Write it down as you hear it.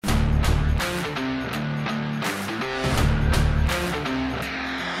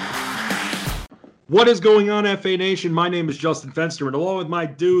What is going on, FA Nation? My name is Justin Fensterman, along with my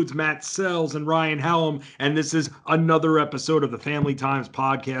dudes, Matt Selz and Ryan Hallam, and this is another episode of the Family Times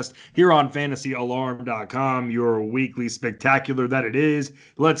podcast here on FantasyAlarm.com, your weekly spectacular that it is.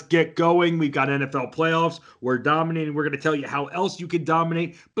 Let's get going. We've got NFL playoffs. We're dominating. We're going to tell you how else you can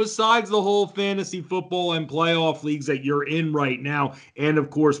dominate besides the whole fantasy football and playoff leagues that you're in right now, and, of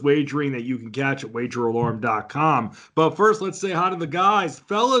course, wagering that you can catch at WagerAlarm.com. But first, let's say hi to the guys.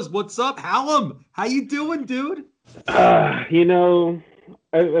 Fellas, what's up? Hallam, how you doing, dude? I've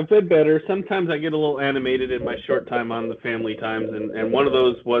been better. Sometimes I get a little animated in my short time on the Family Times, and one of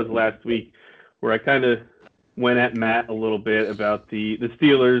those was last week where I kind of went at Matt a little bit about the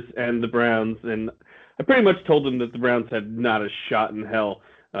Steelers and the Browns, and I pretty much told him that the Browns had not a shot in hell,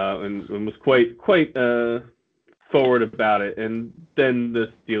 and was quite forward about it, and then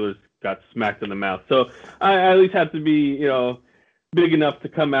the Steelers got smacked in the mouth. So I at least have to be, big enough to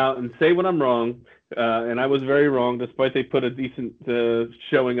come out and say when I'm wrong, and I was very wrong, despite they put a decent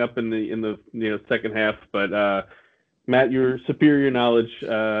showing up in the second half. But Matt, your superior knowledge,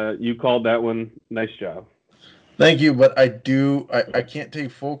 you called that one. Nice job. Thank you, but I can't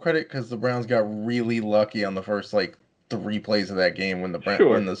take full credit because the Browns got really lucky on the first three plays of that game when the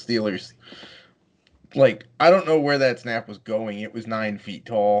Steelers. I don't know where that snap was going. It was 9 feet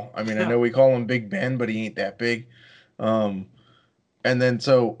tall. I mean, I know we call him Big Ben, but he ain't that big. And then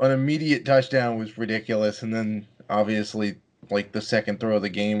so an immediate touchdown was ridiculous. And then obviously the second throw of the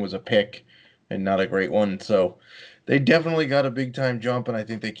game was a pick and not a great one. So they definitely got a big time jump, and I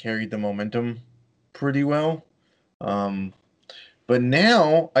think they carried the momentum pretty well. But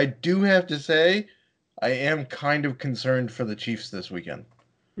now I do have to say I am kind of concerned for the Chiefs this weekend.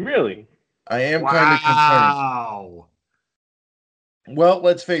 Really? I am kind of concerned. Well,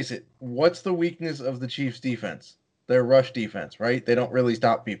 let's face it. What's the weakness of the Chiefs' defense? Their rush defense, right? They don't really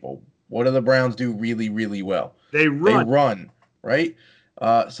stop people. What do the Browns do really, really well? They run, right?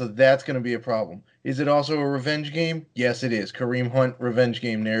 So that's going to be a problem. Is it also a revenge game? Yes, it is. Kareem Hunt revenge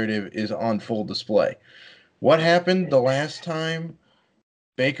game narrative is on full display. What happened the last time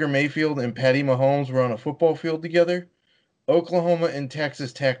Baker Mayfield and Patty Mahomes were on a football field together? Oklahoma and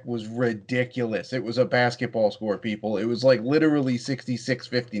Texas Tech was ridiculous. It was a basketball score, people. It was literally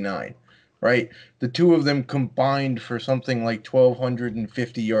 66-59, right? The two of them combined for something like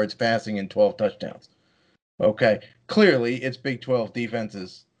 1,250 yards passing and 12 touchdowns. Okay, clearly it's Big 12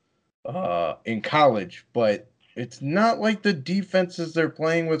 defenses in college, but it's not like the defenses they're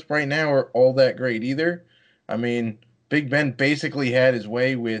playing with right now are all that great either. I mean, Big Ben basically had his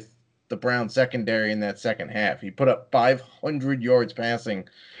way with the Browns secondary in that second half. He put up 500 yards passing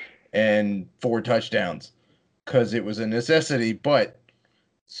and 4 touchdowns because it was a necessity, but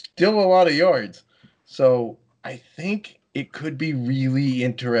still a lot of yards. So I think it could be really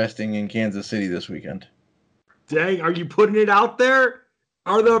interesting in Kansas City this weekend. Dang, are you putting it out there?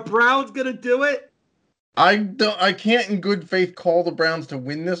 Are the Browns going to do it? I can't in good faith call the Browns to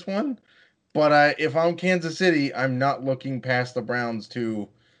win this one, but if I'm Kansas City, I'm not looking past the Browns to,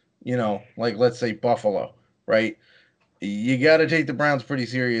 let's say Buffalo, right? You got to take the Browns pretty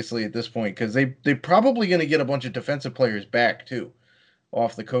seriously at this point because they're probably going to get a bunch of defensive players back too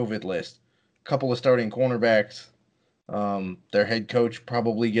off the COVID list. A couple of starting cornerbacks. Their head coach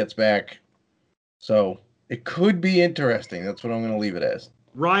probably gets back. So it could be interesting. That's what I'm going to leave it as.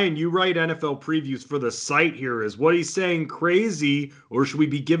 Ryan, you write NFL previews for the site here. Is what he's saying crazy, or should we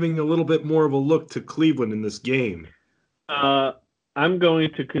be giving a little bit more of a look to Cleveland in this game? I'm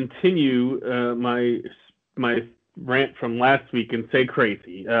going to continue my rant from last week and say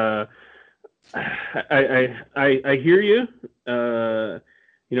crazy. I hear you.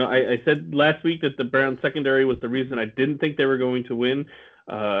 I said last week that the Browns secondary was the reason I didn't think they were going to win.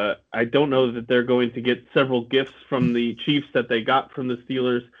 I don't know that they're going to get several gifts from the Chiefs that they got from the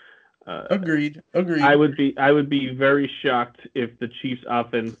Steelers. Agreed. I would be very shocked if the Chiefs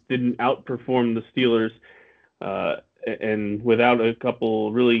offense didn't outperform the Steelers, and without a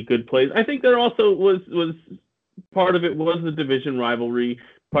couple really good plays. I think there also was part of it was the division rivalry.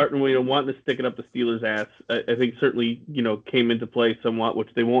 Part wanting to stick it up the Steelers' ass. I think certainly came into play somewhat, which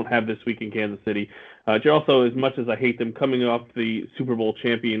they won't have this week in Kansas City. Also, as much as I hate them coming off the Super Bowl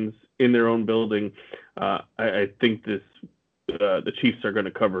champions in their own building, I think the Chiefs are going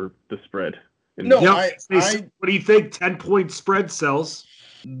to cover the spread. What do you think? 10-point spread sells.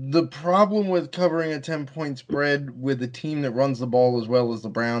 The problem with covering a 10-point spread with a team that runs the ball as well as the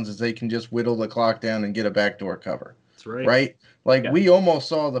Browns is they can just whittle the clock down and get a backdoor cover. That's right. Right? We almost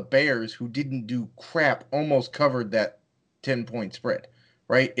saw the Bears, who didn't do crap, almost covered that 10-point spread.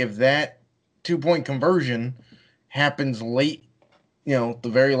 Right? If that 2-point conversion happens late the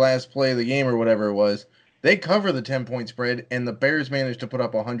very last play of the game or whatever it was, they cover the 10-point spread, and the Bears managed to put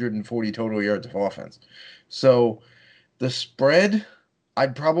up 140 total yards of offense. So the spread,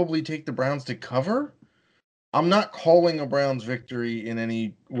 I'd probably take the Browns to cover. I'm not calling a Browns victory in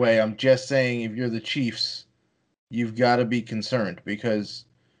any way. I'm just saying if you're the Chiefs, you've got to be concerned because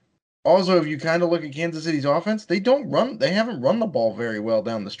also if you kind of look at Kansas City's offense, they haven't run the ball very well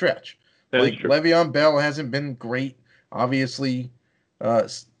down the stretch. Like Le'Veon Bell hasn't been great. Obviously,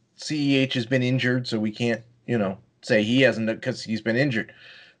 CEH has been injured, so we can't, say he hasn't because he's been injured.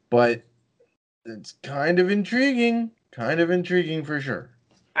 But it's kind of intriguing for sure.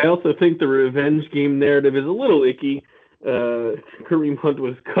 I also think the revenge game narrative is a little icky. Kareem Hunt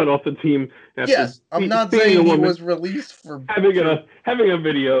was cut off the team after yes, I'm not saying he was released for having a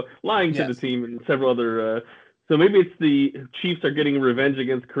video lying to the team and several other. So maybe it's the Chiefs are getting revenge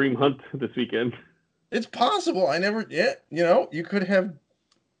against Kareem Hunt this weekend. It's possible. You could have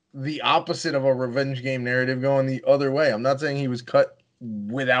the opposite of a revenge game narrative going the other way. I'm not saying he was cut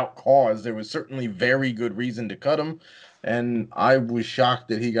without cause. There was certainly very good reason to cut him, and I was shocked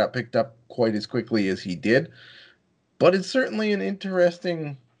that he got picked up quite as quickly as he did. But it's certainly an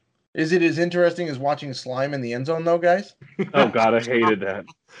interesting... Is it as interesting as watching slime in the end zone, though, guys? Oh, God, I hated that.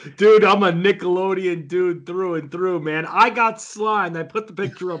 Dude, I'm a Nickelodeon dude through and through, man. I got slimed. I put the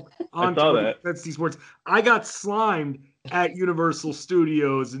picture up on Fantasy Sports. I got slimed at Universal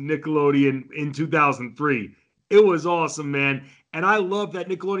Studios and Nickelodeon in 2003. It was awesome, man. And I love that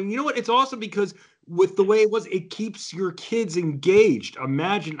Nickelodeon. You know what? It's awesome because with the way it was, it keeps your kids engaged.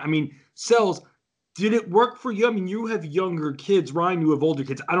 Imagine, Selz, did it work for you? You have younger kids. Ryan, you have older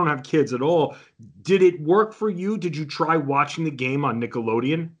kids. I don't have kids at all. Did it work for you? Did you try watching the game on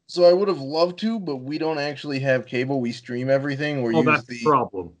Nickelodeon? So I would have loved to, but we don't actually have cable. We stream everything. That's the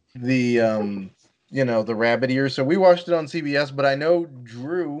problem. The rabbit ear. So we watched it on CBS, but I know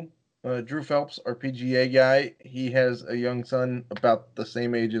Drew Phelps, our PGA guy, he has a young son about the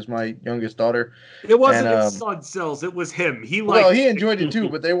same age as my youngest daughter. It wasn't his son, Sells. It was him. He enjoyed it too,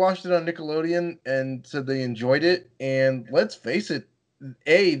 but they watched it on Nickelodeon and said they enjoyed it. And let's face it,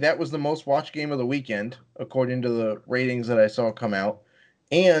 that was the most watched game of the weekend, according to the ratings that I saw come out.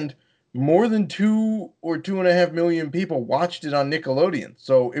 And more than 2 or 2.5 million people watched it on Nickelodeon.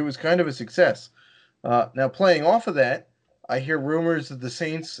 So it was kind of a success. Now, playing off of that, I hear rumors that the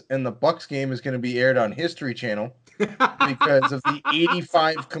Saints and the Bucks game is going to be aired on History Channel because of the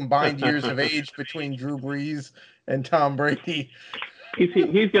 85 combined years of age between Drew Brees and Tom Brady. He's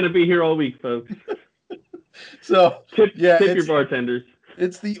going to be here all week, folks. So tip your bartenders.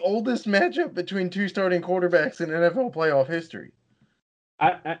 It's the oldest matchup between two starting quarterbacks in NFL playoff history.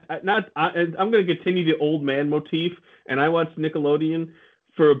 I'm going to continue the old man motif, and I watched Nickelodeon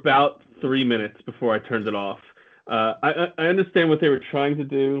for about 3 minutes before I turned it off. I understand what they were trying to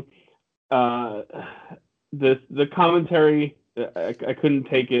do. The commentary, I couldn't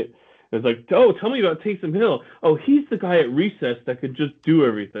take it. It was like, oh, tell me about Taysom Hill. Oh, he's the guy at recess that could just do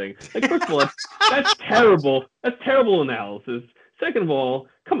everything. Like, first of all, that's terrible. That's terrible analysis. Second of all,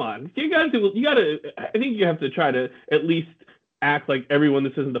 come on, I think you have to try to at least act like everyone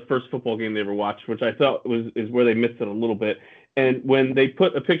this isn't the first football game they ever watched, which I thought is where they missed it a little bit. And when they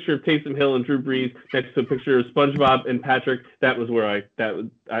put a picture of Taysom Hill and Drew Brees next to a picture of SpongeBob and Patrick, that was where I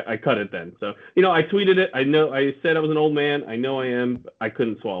cut it then. So, I tweeted it. I said I was an old man. I know I am. I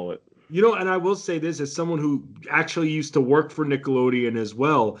couldn't swallow it. And I will say this as someone who actually used to work for Nickelodeon as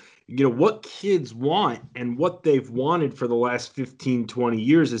well, what kids want and what they've wanted for the last 15, 20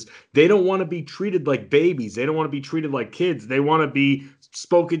 years is they don't want to be treated like babies. They don't want to be treated like kids. They want to be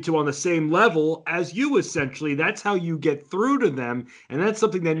spoken to on the same level as you, essentially. That's how you get through to them. And that's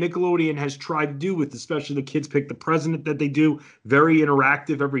something that Nickelodeon has tried to do with, especially the Kids Pick the President that they do, very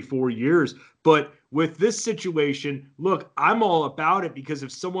interactive every 4 years. But with this situation, look, I'm all about it because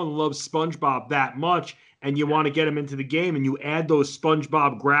if someone loves SpongeBob that much and you want to get them into the game and you add those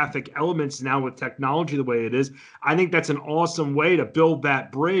SpongeBob graphic elements now with technology the way it is, I think that's an awesome way to build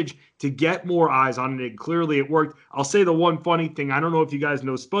that bridge to get more eyes on it. And clearly it worked. I'll say the one funny thing. I don't know if you guys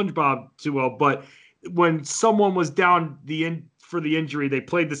know SpongeBob too well, but when someone was down for the injury, they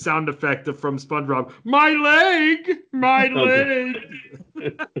played the sound effect from SpongeBob. My leg! My leg!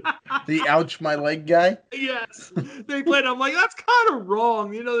 The ouch my leg guy? Yes. They played. I'm like, that's kind of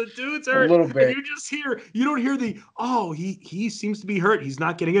wrong. The dude's hurt. A little bit. And you don't hear the, oh, he seems to be hurt. He's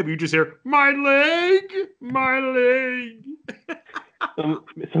not getting up. You just hear, my leg! My leg! So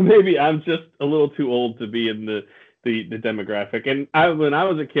maybe I'm just a little too old to be in the demographic. And when I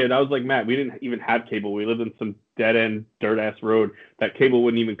was a kid, I was like Matt. We didn't even have cable. We lived in some dead end dirt ass road that cable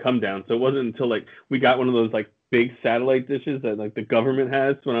wouldn't even come down. So it wasn't until like we got one of those like big satellite dishes that like the government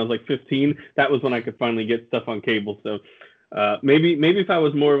has when I was like 15. That was when I could finally get stuff on cable. So maybe if I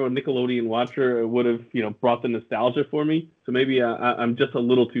was more of a Nickelodeon watcher, it would have brought the nostalgia for me. So maybe I'm just a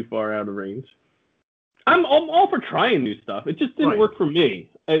little too far out of range. I'm all for trying new stuff. It just didn't work for me.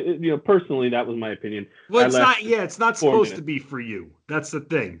 Personally, that was my opinion. Well, it's not. Yeah, it's not supposed to be for you. That's the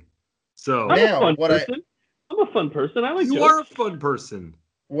thing. So I'm a fun person. I'm a fun person. I like you jokes. are a fun person.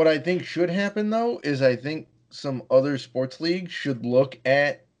 What I think should happen though is I think some other sports leagues should look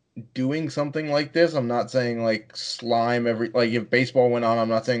at doing something like this. I'm not saying like slime like if baseball went on, I'm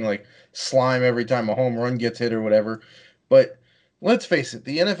not saying like slime every time a home run gets hit or whatever. But let's face it,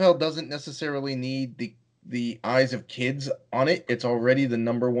 the NFL doesn't necessarily need the eyes of kids on it. It's already the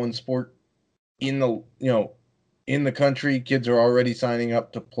number one sport in the in the country. Kids are already signing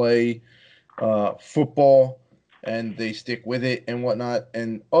up to play football, and they stick with it and whatnot.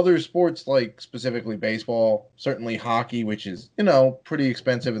 And other sports, like specifically baseball, certainly hockey, which is pretty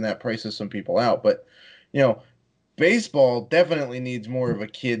expensive, and that prices some people out. But baseball definitely needs more of a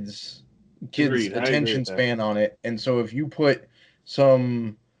kids attention span on it. And so if you put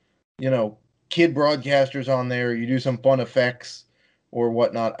some kid broadcasters on there, you do some fun effects or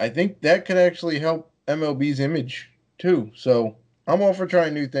whatnot, I think that could actually help MLB's image too. So I'm all for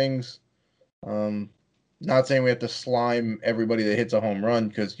trying new things. Not saying we have to slime everybody that hits a home run,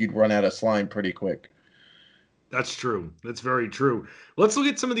 because you'd run out of slime pretty quick. That's true. That's very true. Let's look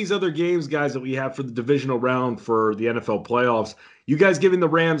at some of these other games, guys, that we have for the divisional round for the NFL playoffs. You guys giving the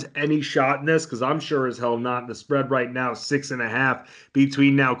Rams any shot in this? Because I'm sure as hell not. The spread right now, 6.5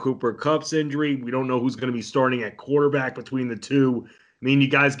 between now Cooper Kupp's injury. We don't know who's going to be starting at quarterback between the two. I mean, you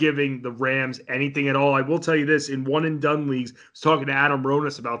guys giving the Rams anything at all? I will tell you this, in one and done leagues, I was talking to Adam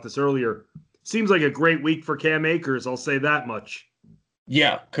Ronis about this earlier. Seems like a great week for Cam Akers, I'll say that much.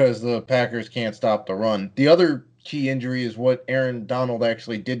 Yeah, because the Packers can't stop the run. The other key injury is what Aaron Donald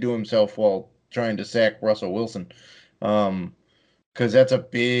actually did to himself while trying to sack Russell Wilson. Because that's a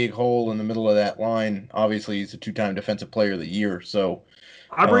big hole in the middle of that line. Obviously, he's a 2-time Defensive Player of the Year. So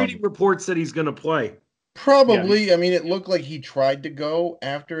I'm reading reports that he's going to play. Probably. Yeah. I mean, it looked like he tried to go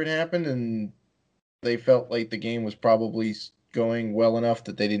after it happened, and they felt like the game was probably going well enough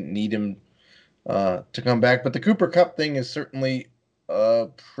that they didn't need him to come back. But the Cooper Kupp thing is certainly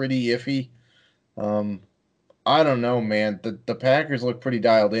pretty iffy. I don't know, man. The Packers look pretty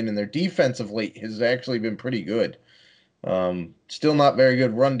dialed in, and their defense of late has actually been pretty good. Still not very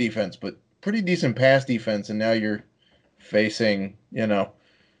good run defense, but pretty decent pass defense. And now you're facing,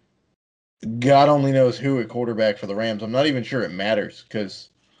 God only knows who at quarterback for the Rams. I'm not even sure it matters, because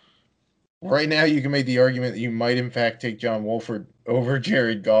right now you can make the argument that you might, in fact, take John Wolford over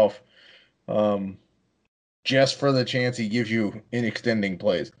Jared Goff, just for the chance he gives you in extending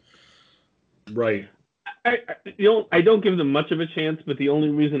plays. Right. I don't give them much of a chance, but the only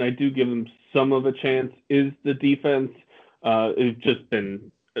reason I do give them some of a chance is the defense. It's just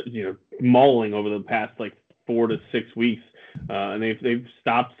been mauling over the past like 4 to 6 weeks, and they've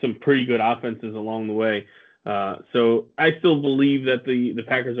stopped some pretty good offenses along the way. So I still believe that the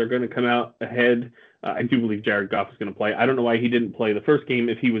Packers are going to come out ahead. I do believe Jared Goff is going to play. I don't know why he didn't play the first game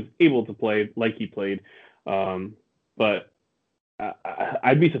if he was able to play like he played, but.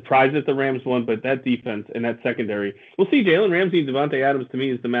 I'd be surprised if the Rams won, but that defense and that secondary, we'll see. Jalen Ramsey and Devontae Adams, to me,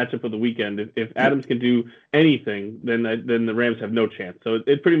 is the matchup of the weekend. If Adams can do anything, then the Rams have no chance. So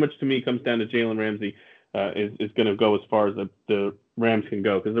it pretty much, to me, comes down to Jalen Ramsey is going to go as far as the Rams can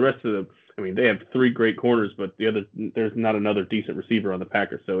go, because the rest of they have 3 great corners, but there's not another decent receiver on the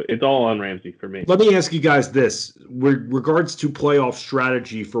Packers. So it's all on Ramsey for me. Let me ask you guys this. With regards to playoff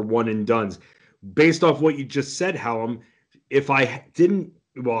strategy for one and dones, based off what you just said, Hallam, if I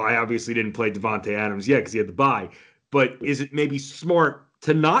obviously didn't play Devontae Adams yet because he had the bye, but is it maybe smart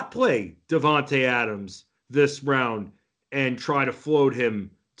to not play Devontae Adams this round and try to float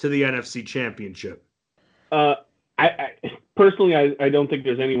him to the NFC Championship? I personally don't think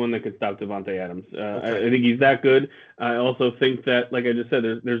there's anyone that could stop Devontae Adams. Okay. I think he's that good. I also think that, like I just said,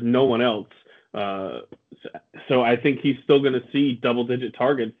 there's no one else. So I think he's still going to see double-digit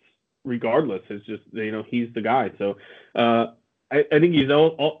targets regardless. It's just, he's the guy. So I think he's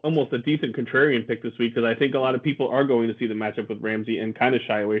almost a decent contrarian pick this week, because I think a lot of people are going to see the matchup with Ramsey and kind of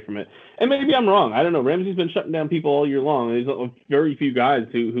shy away from it. And maybe I'm wrong. I don't know. Ramsey's been shutting down people all year long. There's very few guys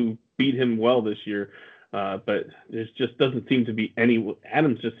who beat him well this year. But there just doesn't seem to be any.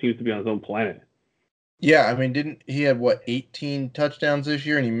 Adams just seems to be on his own planet. Yeah, didn't he had 18 touchdowns this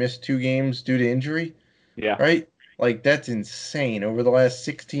year, and he missed 2 games due to injury? Yeah. Right? Like, that's insane. Over the last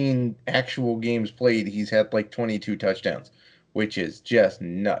 16 actual games played, he's had like 22 touchdowns, which is just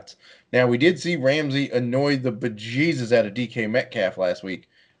nuts. Now, we did see Ramsey annoy the bejesus out of DK Metcalf last week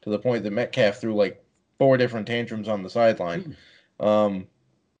to the point that Metcalf threw like 4 different tantrums on the sideline.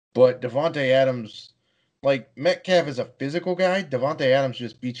 But Devontae Adams, like, Metcalf is a physical guy. Devontae Adams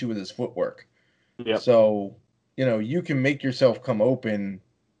just beats you with his footwork. Yep. So, you can make yourself come open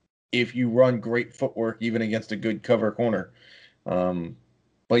if you run great footwork, even against a good cover corner.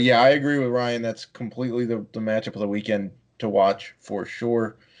 But yeah, I agree with Ryan. That's completely the matchup of the weekend to watch for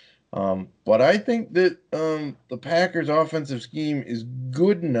sure. But I think that the Packers' offensive scheme is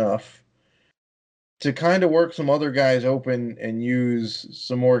good enough to kind of work some other guys open and use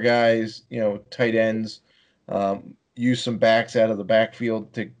some more guys, tight ends, use some backs out of the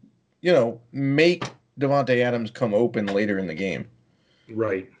backfield to, make Devontae Adams come open later in the game.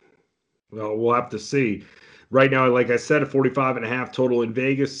 Right. Well, we'll have to see. Right now, like I said, a 45.5 total in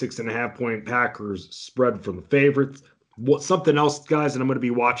Vegas, 6.5 point Packers spread from the favorites. Something else, guys, that I'm going to be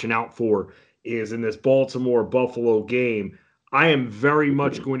watching out for is in this Baltimore Buffalo game. I am very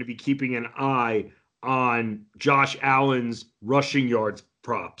much going to be keeping an eye on Josh Allen's rushing yards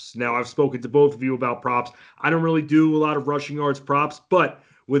props. Now, I've spoken to both of you about props. I don't really do a lot of rushing yards props, but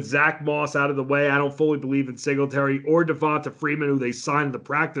with Zach Moss out of the way, I don't fully believe in Singletary or Devonta Freeman, who they signed to the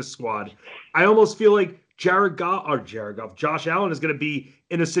practice squad. I almost feel like Josh Allen is going to be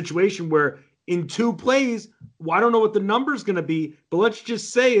in a situation where in 2 plays, well, I don't know what the number is going to be, but let's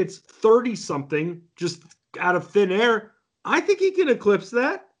just say it's 30 something just out of thin air. I think he can eclipse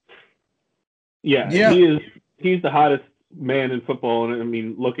that. Yeah. He's the hottest man in football, and I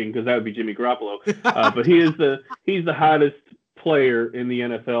mean looking, because that would be Jimmy Garoppolo. But he's the hottest player in the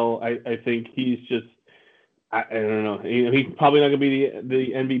NFL. I think he's just, I don't know. He's probably not going to be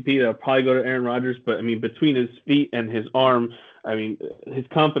the MVP. That'll probably go to Aaron Rodgers. But I mean, between his feet and his arm, I mean, his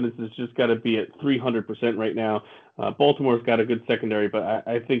confidence has just got to be at 300% right now. Baltimore's got a good secondary, but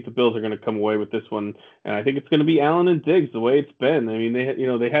I think the Bills are going to come away with this one, and I think it's going to be Allen and Diggs the way it's been. I mean,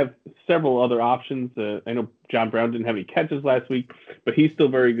 they have several other options. I know John Brown didn't have any catches last week, but he's still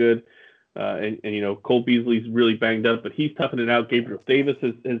very good. And Cole Beasley's really banged up, but he's toughing it out. Gabriel Davis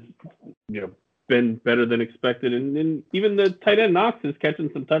has been better than expected, and even the tight end Knox is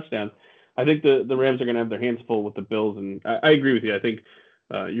catching some touchdowns. I think the Rams are going to have their hands full with the Bills, and I agree with you. I think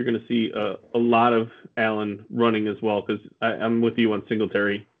you're going to see a lot of Allen running as well, because I'm with you on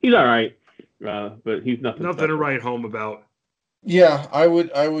Singletary. He's all right, but he's nothing to write home about. Yeah, I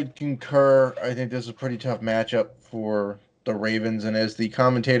would concur. I think this is a pretty tough matchup for the Ravens, and as the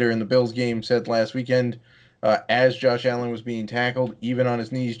commentator in the Bills game said last weekend, as Josh Allen was being tackled, even on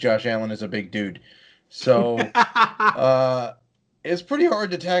his knees, Josh Allen is a big dude. So it's pretty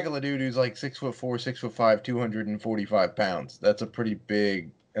hard to tackle a dude who's like 6'4", 6'5", 245 pounds. That's a pretty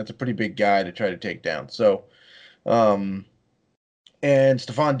big guy to try to take down. So, and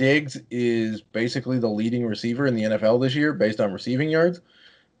Stephon Diggs is basically the leading receiver in the NFL this year based on receiving yards.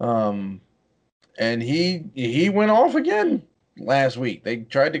 And he went off again last week. They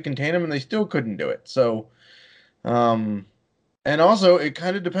tried to contain him and they still couldn't do it. So, and also it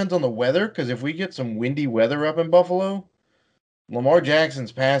kind of depends on the weather, because if we get some windy weather up in Buffalo, Lamar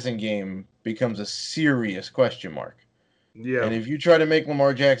Jackson's passing game becomes a serious question mark. Yeah. And if you try to make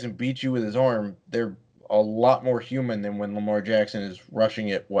Lamar Jackson beat you with his arm, they're a lot more human than when Lamar Jackson is rushing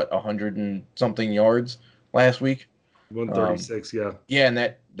it, 100 and something yards last week? 136, yeah. Yeah,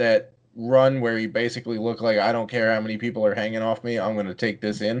 and that run where he basically looked like, I don't care how many people are hanging off me, I'm going to take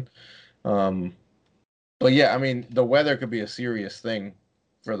this in. But yeah, I mean, the weather could be a serious thing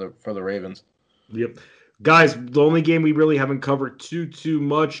for the Ravens. Yep. Guys, the only game we really haven't covered too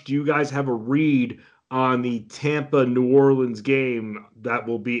much. Do you guys have a read on the Tampa New Orleans game that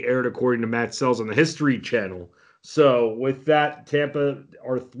will be aired according to Matt Selz on the History Channel? So with that, Tampa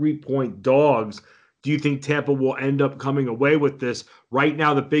are 3-point dogs. Do you think Tampa will end up coming away with this? Right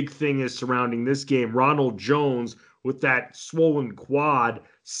now, the big thing is surrounding this game. Ronald Jones, with that swollen quad,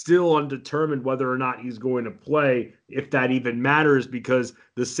 still undetermined whether or not he's going to play, if that even matters, because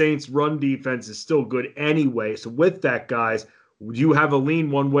the Saints' run defense is still good anyway. So with that, guys, would you have a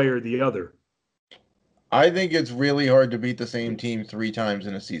lean one way or the other? I think it's really hard to beat the same team 3 times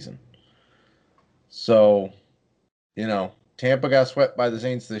in a season. So, Tampa got swept by the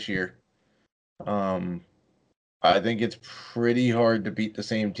Saints this year. I think it's pretty hard to beat the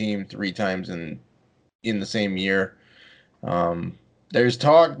same team 3 times in the same year. There's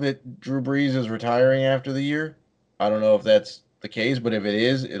talk that Drew Brees is retiring after the year. I don't know if that's the case, but if it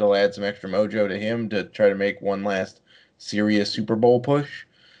is, it'll add some extra mojo to him to try to make one last serious Super Bowl push.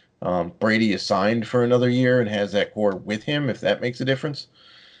 Brady is signed for another year and has that core with him, if that makes a difference.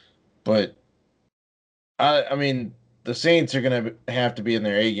 But I mean, the Saints are going to have to be in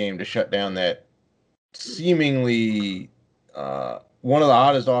their A game to shut down that seemingly one of the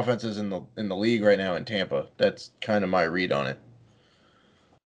hottest offenses in the league right now in Tampa. That's kind of my read on it.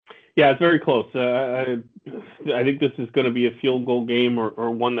 Yeah, it's very close. I think this is going to be a field goal game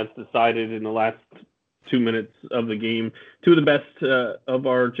or one that's decided in the last 2 minutes of the game. Two of the best of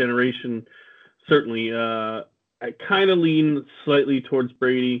our generation, certainly. I kind of lean slightly towards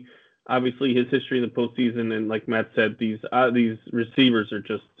Brady. Obviously, his history in the postseason, and like Matt said, these receivers are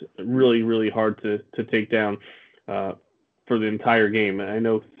just really, really hard to take down for the entire game. I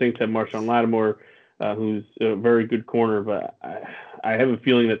know Saints have Marshawn Lattimore, who's a very good corner, but I have a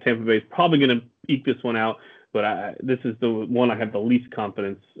feeling that Tampa Bay is probably going to eke this one out. But this is the one I have the least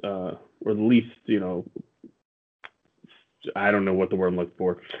confidence or the least, I don't know what the word I'm looking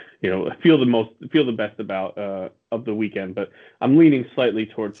for. Feel the best about of the weekend, but I'm leaning slightly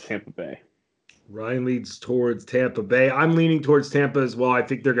towards Tampa Bay. Ryan leads towards Tampa Bay. I'm leaning towards Tampa as well. I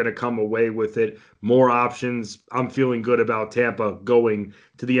think they're going to come away with it. More options. I'm feeling good about Tampa going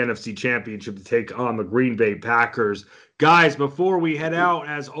to the NFC Championship to take on the Green Bay Packers. Guys, before we head out,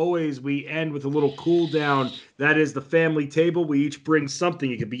 as always, we end with a little cool down. That is the family table. We each bring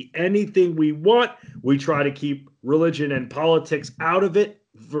something. It could be anything we want. We try to keep religion and politics out of it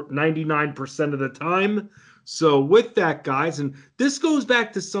for 99% of the time. So with that, guys, and this goes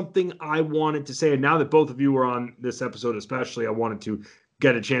back to something I wanted to say, and now that both of you are on this episode especially, I wanted to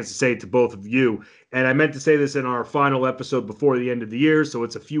get a chance to say it to both of you. And I meant to say this in our final episode before the end of the year, so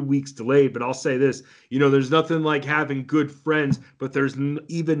it's a few weeks delayed, but I'll say this. There's nothing like having good friends, but there's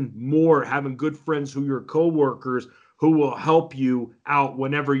even more having good friends who are your coworkers who will help you out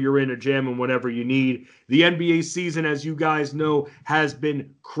whenever you're in a jam and whatever you need. The NBA season, as you guys know, has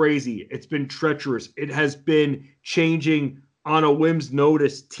been crazy. It's been treacherous. It has been changing on a whim's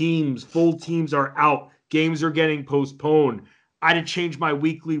notice. Full teams are out. Games are getting postponed. I had to change my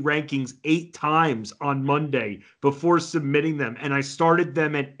weekly rankings 8 times on Monday before submitting them, and I started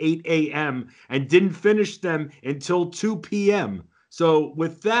them at 8 a.m. and didn't finish them until 2 p.m. So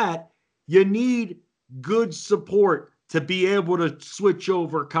with that, you need good support to be able to switch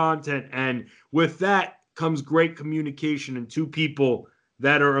over content. And with that comes great communication and two people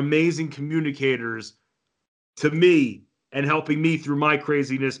that are amazing communicators to me and helping me through my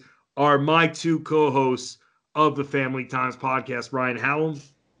craziness are my two co-hosts of the Family Times podcast, Ryan Hallam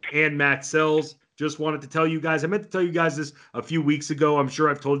and Matt Selz. Just wanted to tell you guys, I meant to tell you guys this a few weeks ago. I'm sure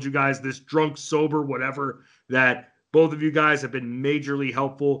I've told you guys this, drunk, sober, whatever, that both of you guys have been majorly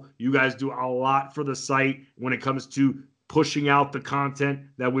helpful. You guys do a lot for the site when it comes to pushing out the content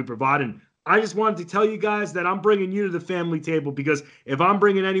that we provide. And I just wanted to tell you guys that I'm bringing you to the family table, because if I'm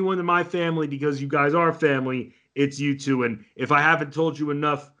bringing anyone to my family because you guys are family, it's you two. And if I haven't told you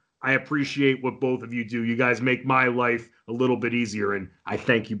enough, I appreciate what both of you do. You guys make my life a little bit easier, and I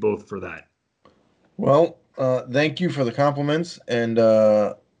thank you both for that. Well, thank you for the compliments, and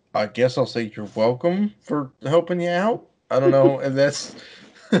I guess I'll say you're welcome for helping you out. I don't know if that's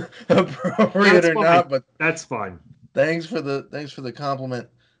appropriate or not, but that's fine. Thanks for the compliment.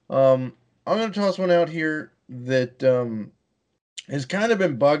 I'm going to toss one out here that has kind of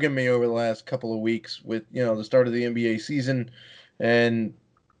been bugging me over the last couple of weeks with the start of the NBA season, and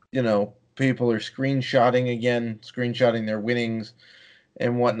people are screenshotting their winnings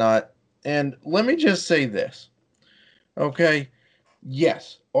and whatnot. And let me just say this, okay?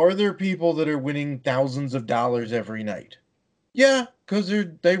 Yes, are there people that are winning thousands of dollars every night? Yeah, because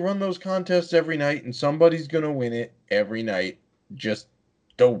they run those contests every night, and somebody's gonna win it every night. Just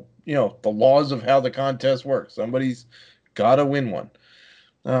the laws of how the contest works. Somebody's gotta win one.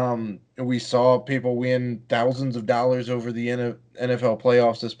 We saw people win thousands of dollars over the NFL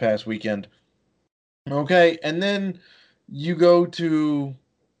playoffs this past weekend. Okay, and then you go to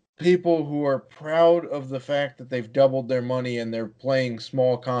people who are proud of the fact that they've doubled their money and they're playing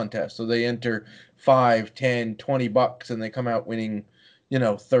small contests. So they enter 5, 10, 20 bucks and they come out winning,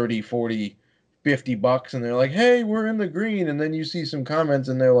 30, 40, 50 bucks, and they're like, hey, we're in the green. And then you see some comments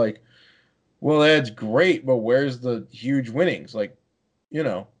and they're like, well, that's great, but where's the huge winnings? Like,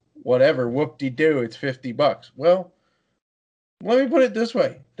 whatever, whoop-de-doo, it's 50 bucks. Well, let me put it this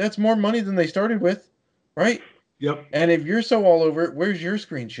way. That's more money than they started with, right? Yep. And if you're so all over it, where's your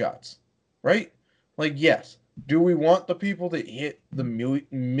screenshots, right? Like, yes, do we want the people that hit the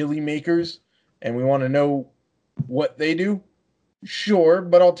milli makers and we want to know what they do? Sure,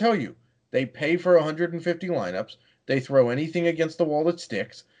 but I'll tell you, they pay for 150 lineups, they throw anything against the wall that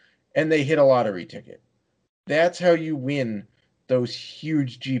sticks, and they hit a lottery ticket. That's how you win those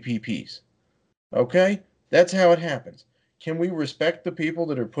huge GPPs. Okay? That's how it happens. Can we respect the people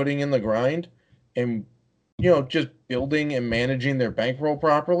that are putting in the grind and, just building and managing their bankroll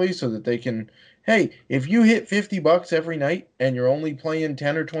properly so that they can, hey, if you hit $50 every night and you're only playing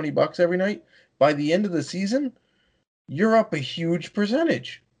 10 or $20 every night, by the end of the season, you're up a huge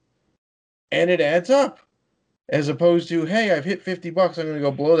percentage. And it adds up. As opposed to, hey, I've hit $50, I'm going to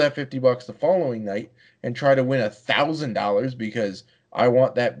go blow that $50 the following night and try to win $1,000 because I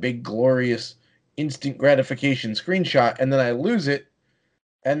want that big, glorious, instant gratification screenshot, and then I lose it,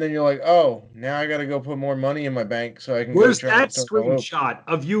 and then you're like, oh, now I got to go put more money in my bank so I can Where's go try that to start all over. screenshot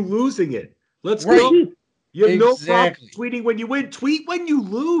of you losing it? Let's Right. go. You have no problem Exactly. tweeting when you win. Tweet when you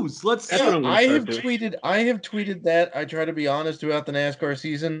lose. Let's That's see. what I'm gonna I start have doing. tweeted that. I try to be honest throughout the NASCAR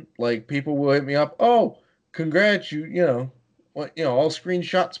season. Like, people will hit me up. Oh, congrats, I'll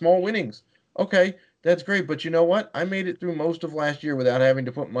screenshot small winnings. Okay, that's great. But you know what? I made it through most of last year without having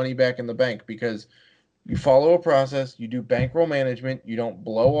to put money back in the bank because you follow a process, you do bankroll management, you don't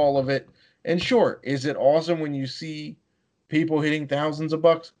blow all of it. And sure, is it awesome when you see people hitting thousands of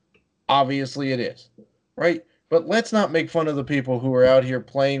bucks? Obviously it is, right? But let's not make fun of the people who are out here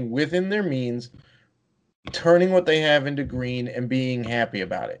playing within their means, turning what they have into green and being happy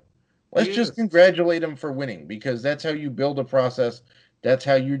about it. Let's just congratulate them for winning because that's how you build a process. That's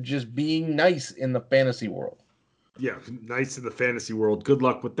how you're just being nice in the fantasy world. Yeah, nice in the fantasy world. Good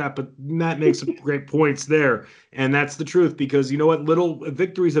luck with that. But Matt makes some great points there. And that's the truth because you know what? Little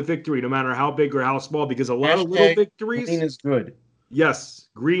victory is a victory, no matter how big or how small, because a lot of little victories. Green is good. Yes,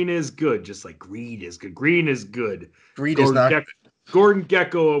 green is good, just like greed is good. Green is good. Greed is not. Gordon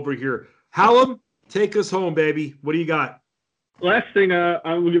Gecko over here. Hallam, take us home, baby. What do you got? Last thing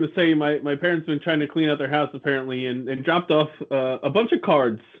I'm going to say, my parents have been trying to clean out their house apparently and dropped off a bunch of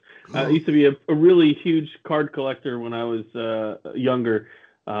cards. I used to be a really huge card collector when I was younger.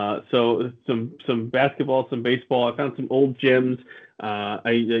 So some basketball, some baseball. I found some old gems.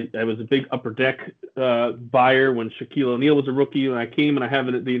 I was a big Upper Deck buyer when Shaquille O'Neal was a rookie, and I came and I have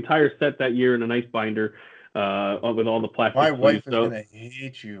the entire set that year in a nice binder with all the plastic. My wife is going to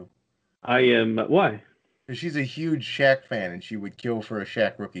hate you. I am. Why? Because she's a huge Shaq fan, and she would kill for a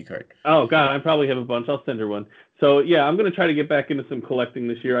Shaq rookie card. Oh, God, I probably have a bunch. I'll send her one. So, yeah, I'm going to try to get back into some collecting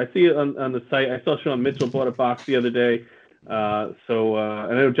this year. I see it on the site. I saw Sean Mitchell bought a box the other day. I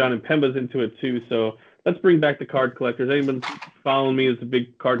know John and Pemba's into it, too. So let's bring back the card collectors. Anyone following me as a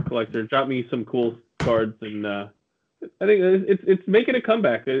big card collector, drop me some cool cards. And I think it's making a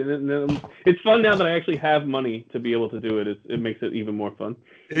comeback. It's fun now that I actually have money to be able to do it. It makes it even more fun.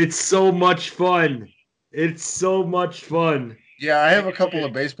 It's so much fun. It's so much fun. Yeah, I have a couple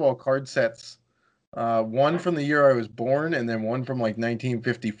of baseball card sets. One from the year I was born, and then one from like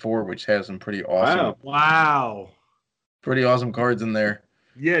 1954, which has some pretty awesome. Wow. Pretty awesome cards in there.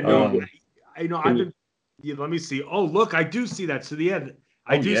 Yeah, no, I know. I've been. Yeah, let me see. Oh, look, I do see that. So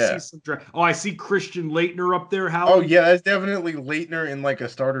I do see some. I see Christian Leitner up there. How? Oh yeah, that's definitely Leitner in like a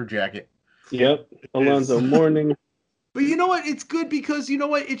starter jacket. Yep, Alonzo Mourning. But you know what? It's good because you know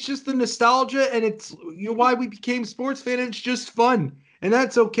what? It's just the nostalgia, and it's why we became sports fans. It's just fun, and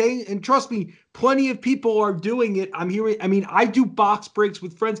that's okay. And trust me, plenty of people are doing it. I'm hearing. I mean, I do box breaks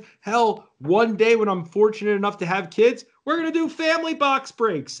with friends. Hell, one day when I'm fortunate enough to have kids, we're gonna do family box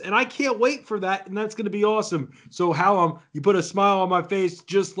breaks, and I can't wait for that. And that's gonna be awesome. So, Hallam, you put a smile on my face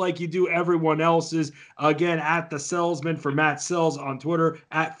just like you do everyone else's. Again, at the Salesman for Matt Selz on Twitter,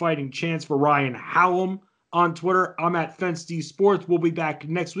 at Fighting Chance for Ryan Hallam on Twitter. I'm at Fence D Sports. We'll be back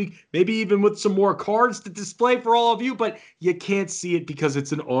next week, maybe even with some more cards to display for all of you, but you can't see it because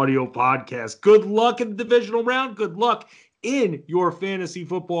it's an audio podcast. Good luck in the divisional round. Good luck in your fantasy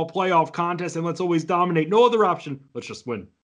football playoff contest, and let's always dominate. No other option. Let's just win.